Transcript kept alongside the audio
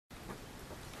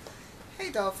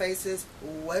Hey doll faces,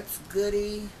 what's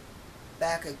goody?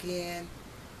 Back again.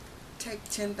 Take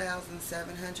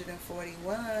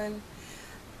 10,741,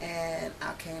 and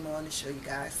I came on to show you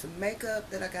guys some makeup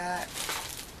that I got.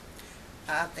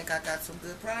 I think I got some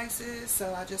good prices,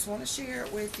 so I just want to share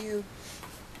it with you.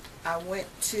 I went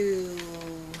to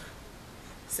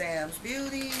Sam's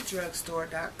Beauty,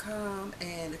 drugstore.com,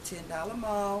 and the $10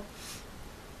 mall,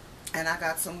 and I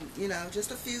got some,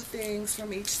 just a few things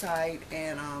from each site,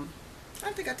 and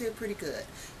I think I did pretty good.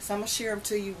 So I'm going to share them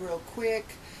to you real quick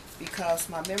because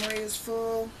my memory is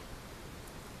full.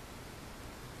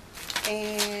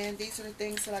 And these are the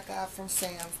things that I got from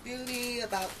Sam's Beauty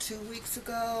about 2 weeks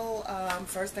ago.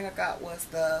 First thing I got was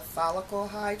the follicle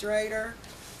hydrator.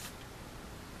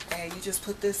 And you just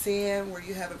put this in where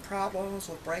you're having problems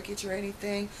with breakage or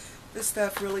anything. This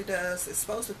stuff really does. It's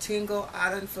supposed to tingle.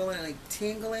 I didn't feel any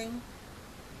tingling.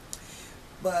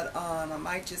 But I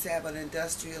might just have an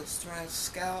industrial strength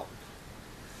scalp.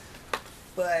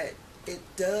 But it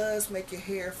does make your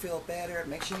hair feel better. It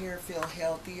makes your hair feel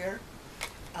healthier.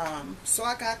 So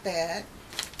I got that.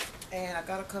 And I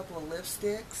got a couple of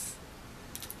lipsticks.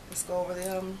 Let's go over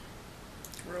them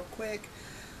real quick.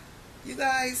 You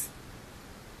guys,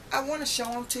 I want to show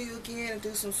them to you again and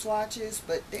do some swatches.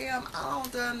 But damn,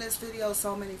 I've done this video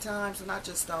so many times and I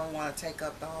just don't want to take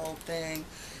up the whole thing.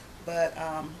 But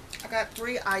I got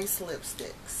 3 ice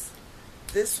lipsticks.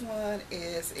 This one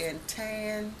is in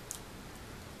tan,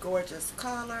 gorgeous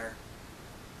color,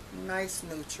 nice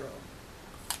neutral.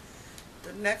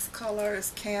 The next color is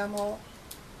camel,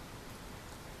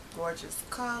 gorgeous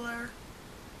color,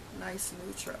 nice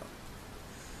neutral.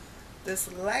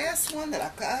 This last one that I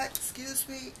got,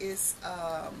 is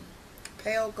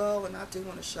pale gold, and I do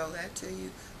want to show that to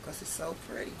you because it's so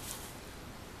pretty.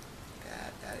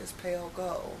 That is pale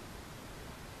gold.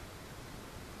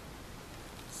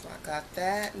 So I got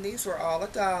that, and these were all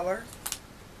 $1. I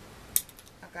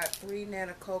got 3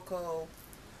 Nana Coco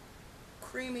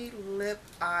creamy lip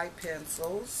eye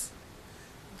pencils.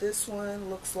 This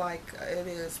one looks like it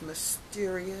is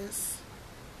mysterious.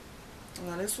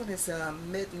 Now this one is a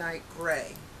midnight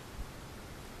gray,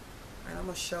 and I'm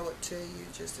gonna show it to you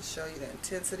just to show you the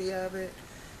intensity of it.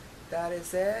 That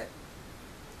is it.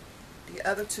 The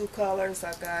other 2 colors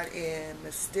I got in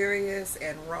Mysterious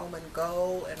and Roman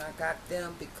Gold, and I got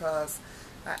them because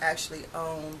I actually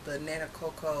own the Nana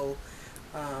Coco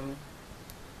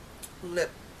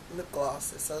lip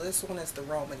glosses. So this one is the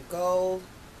Roman Gold,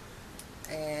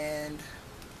 and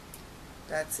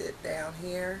that's it down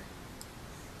here.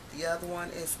 The other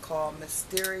one is called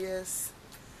Mysterious,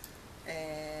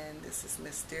 and this is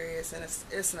Mysterious, and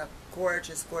it's a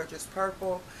gorgeous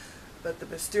purple. But the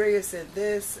Mysterious in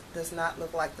this does not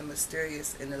look like the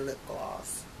Mysterious in the lip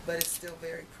gloss, but it's still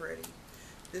very pretty.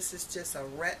 This is just a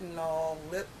retinol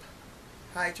lip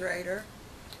hydrator.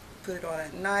 Put it on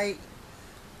at night,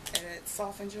 and it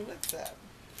softens your lips up.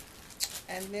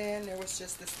 And then there was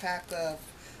just this pack of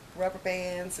rubber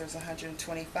bands. There's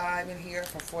 125 in here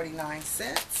for 49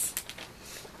 cents.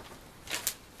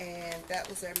 And that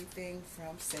was everything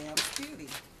from Sam's Beauty.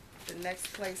 The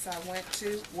next place I went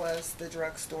to was the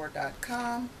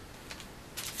drugstore.com,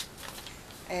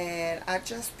 and I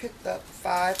just picked up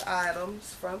 5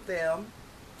 items from them.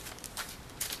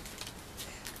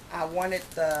 I wanted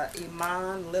the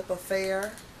Iman Lip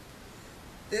Affair.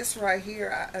 This right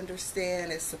here, I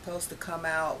understand, is supposed to come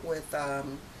out with,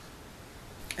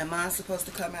 Iman's supposed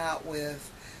to come out with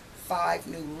 5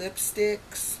 new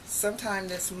lipsticks sometime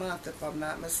this month, if I'm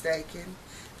not mistaken.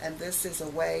 And this is a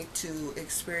way to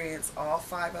experience all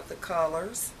 5 of the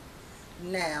colors.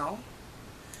 Now,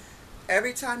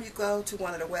 every time you go to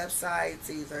one of the websites,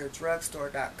 either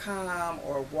drugstore.com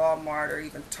or Walmart or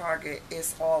even Target,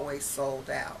 it's always sold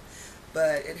out.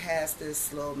 But it has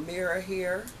this little mirror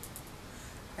here,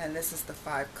 and this is the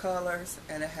 5 colors,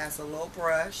 and it has a little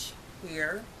brush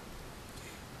here.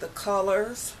 The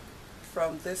colors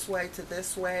from this way to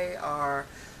this way are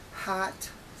Hot,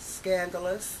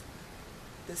 Scandalous.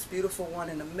 This beautiful one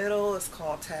in the middle is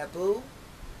called Taboo.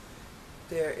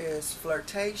 There is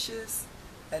Flirtatious,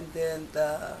 and then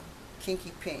the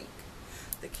Kinky Pink.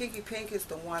 The Kinky Pink is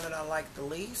the one that I like the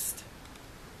least.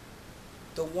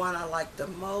 The one I like the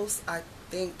most, I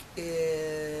think,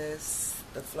 is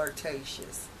the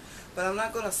Flirtatious. But I'm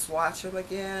not going to swatch them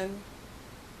again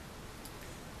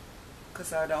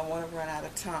because I don't want to run out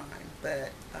of time.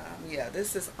 But yeah,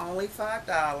 this is only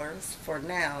 $5 for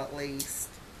now at least.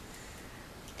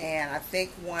 And I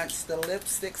think once the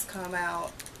lipsticks come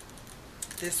out,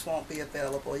 this won't be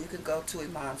available. You can go to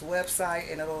Iman's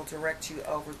website and it'll direct you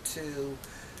over to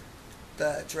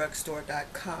the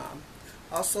drugstore.com.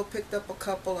 Also picked up a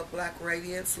couple of Black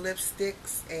Radiance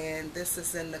lipsticks, and this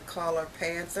is in the color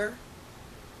Panther.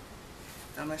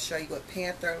 I'm going to show you what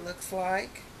Panther looks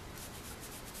like.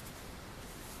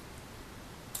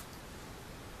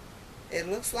 It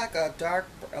looks like a dark,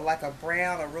 like a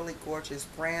brown, a really gorgeous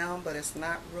brown, but it's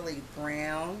not really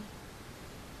brown.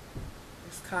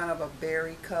 It's kind of a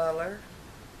berry color.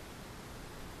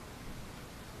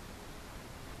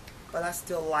 But I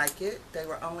still like it. They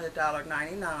were only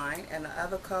 $1.99. And the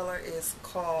other color is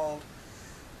called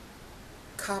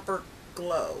Copper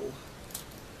Glow.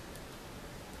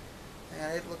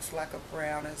 And it looks like a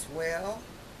brown as well.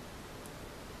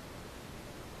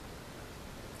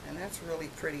 And that's really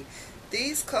pretty.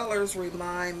 These colors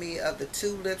remind me of the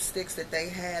two lipsticks that they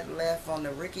had left on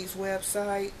the Ricky's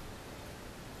website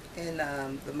in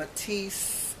the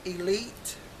Matisse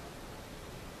Elite.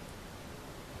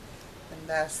 And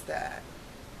that's that.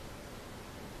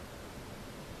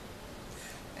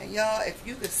 And y'all, if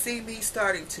you could see me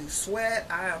starting to sweat,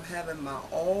 I am having my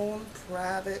own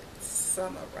private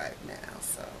summer right now.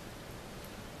 So,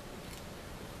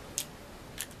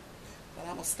 but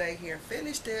I'm going to stay here and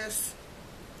finish this.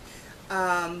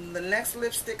 The next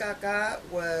lipstick I got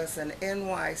was an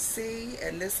NYC,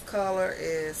 and this color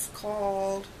is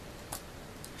called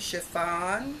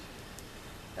Chiffon.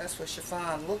 That's what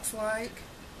chiffon looks like.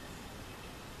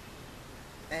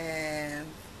 And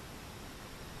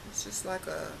it's just like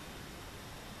a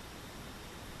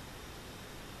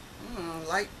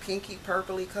light pinky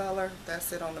purpley color.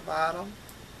 That's it on the bottom.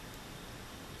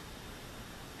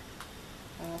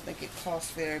 I don't think it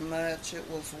cost very much. It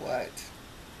was what,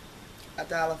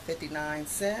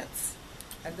 $1.59.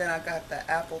 And then I got the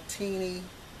Apple Teeny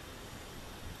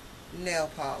nail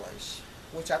polish,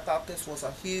 which I thought this was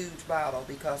a huge bottle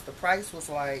because the price was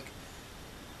like,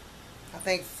 I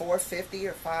think $4.50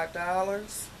 or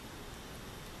 $5.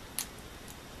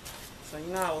 So you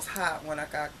know I was hot when I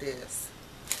got this.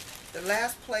 The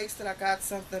last place that I got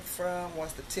something from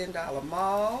was the $10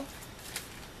 Mall.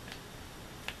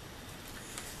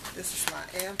 This is my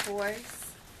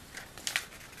invoice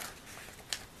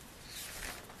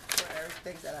for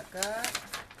everything that I got.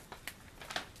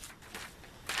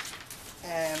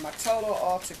 And my total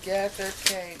altogether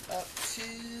came up to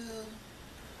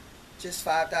just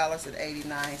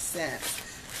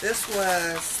 $5.89. This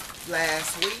was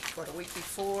last week or the week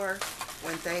before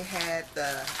when they had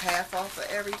the half off of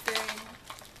everything.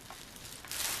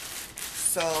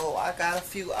 So I got a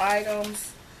few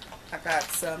items. I got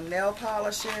some nail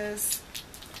polishes.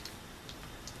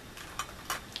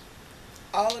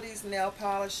 All of these nail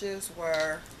polishes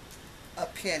were a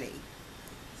penny.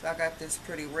 So I got this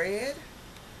pretty red.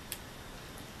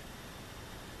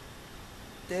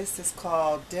 This is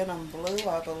called Denim Blue,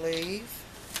 I believe.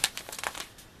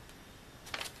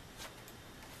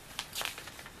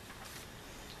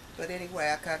 But anyway,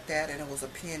 I got that and it was a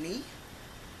penny.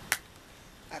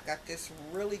 I got this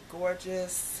really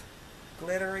gorgeous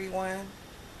glittery one.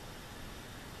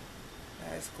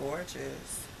 That's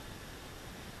gorgeous.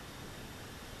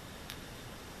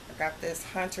 I got this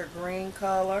hunter green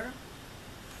color.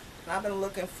 And I've been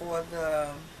looking for the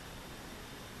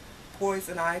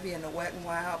Poison Ivy and the Wet n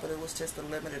Wild, but it was just a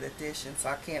limited edition, so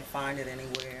I can't find it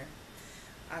anywhere.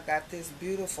 I got this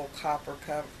beautiful copper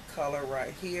color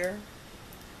right here.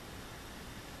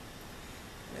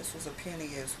 This was a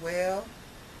penny as well.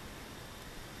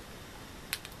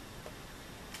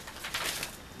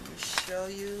 Let me show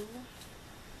you.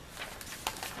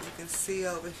 You can see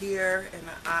over here in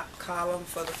the op column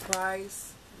for the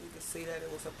price. You can see that it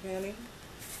was a penny.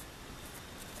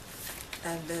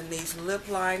 And then these lip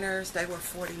liners, they were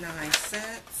 49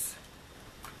 cents.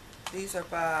 These are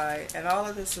by, and all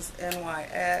of this is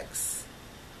NYX.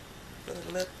 For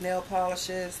the lip nail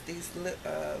polishes, these lip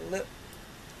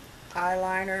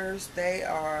eyeliners, they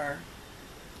are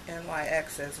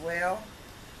NYX as well.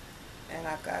 And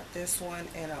I got this one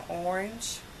in an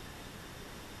orange,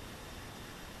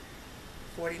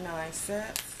 49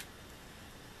 cents.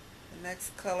 The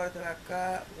next color that I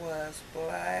got was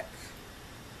black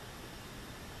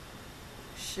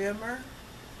shimmer.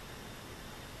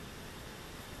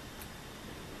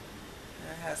 And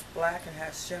it has black and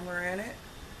has shimmer in it,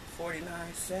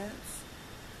 49 cents.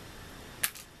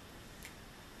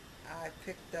 I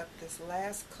picked up this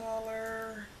last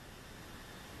color.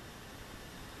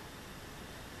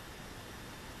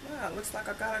 Wow, it looks like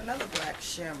I got another black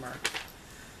shimmer.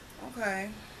 Okay,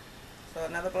 so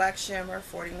another black shimmer,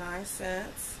 49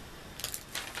 cents.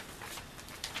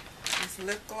 These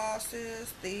lip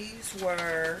glosses, these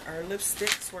were, or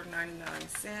lipsticks were 99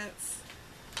 cents.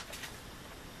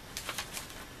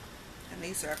 And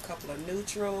these are a couple of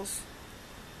neutrals.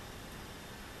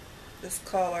 This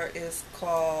color is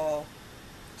called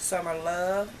Summer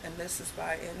Love, and this is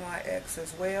by NYX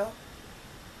as well.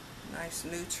 Nice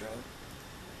neutral.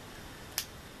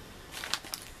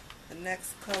 The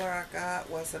next color I got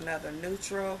was another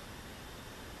neutral,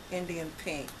 Indian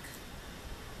Pink.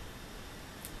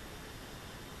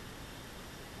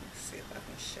 Let's see if I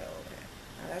can show that.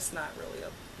 Now that's not really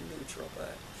a neutral,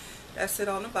 but that's it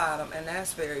on the bottom, and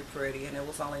that's very pretty, and it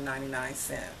was only 99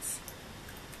 cents.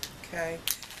 Okay,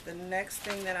 the next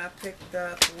thing that I picked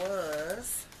up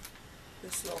was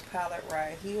this little palette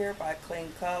right here by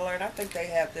Clean Color, and I think they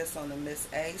have this on the Miss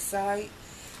A site,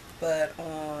 but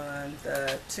on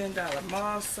the $10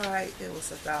 mall site it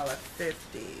was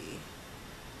 $1.50.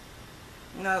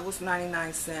 No, it was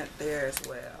 99 cents there as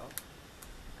well.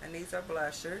 And these are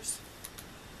blushers.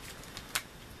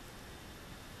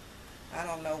 I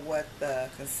don't know what the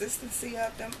consistency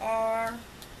of them are.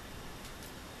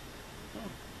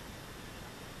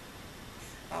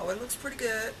 Oh, it looks pretty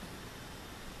good.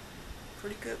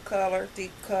 Pretty good color,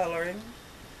 deep coloring.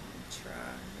 Let me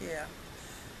try. Yeah.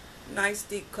 Nice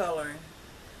deep coloring.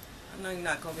 I know you're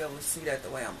not going to be able to see that the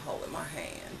way I'm holding my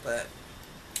hand, but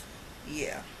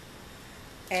yeah.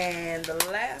 And the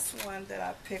last one that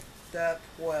I picked up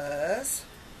was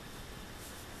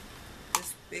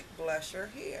this big blusher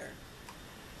here.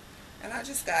 And I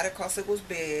just got it because it was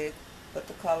big, but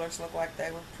the colors look like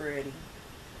they were pretty.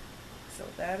 So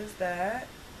that is that.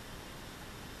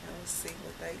 And let's see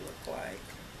what they look like.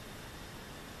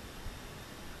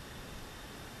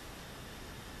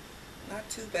 Not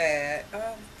too bad.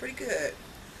 Pretty good.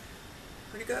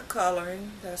 Pretty good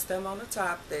coloring. That's them on the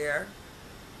top there.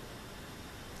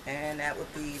 And that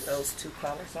would be those two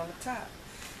colors on the top.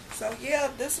 So yeah,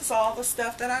 this is all the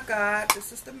stuff that I got.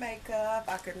 This is the makeup.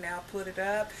 I can now put it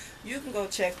up. You can go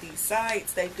check these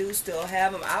sites. They do still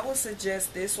have them. I would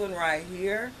suggest this one right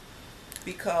here,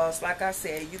 because like I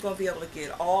said, you're going to be able to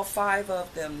get all 5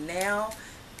 of them now.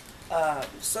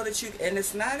 So that you, and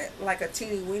it's not like a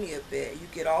teeny weeny bit. You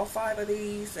get all 5 of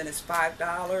these and it's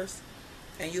 $5,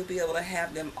 and you'll be able to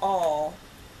have them all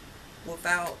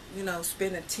without, you know,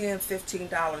 spending $10,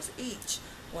 $15 each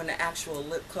when the actual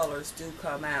lip colors do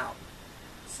come out.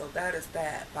 So that is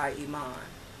that by Iman.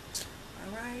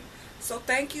 Alright, so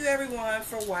thank you everyone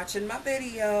for watching my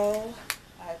video.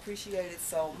 I appreciate it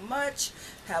so much.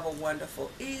 Have a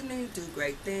wonderful evening, do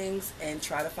great things, and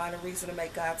try to find a reason to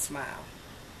make God smile.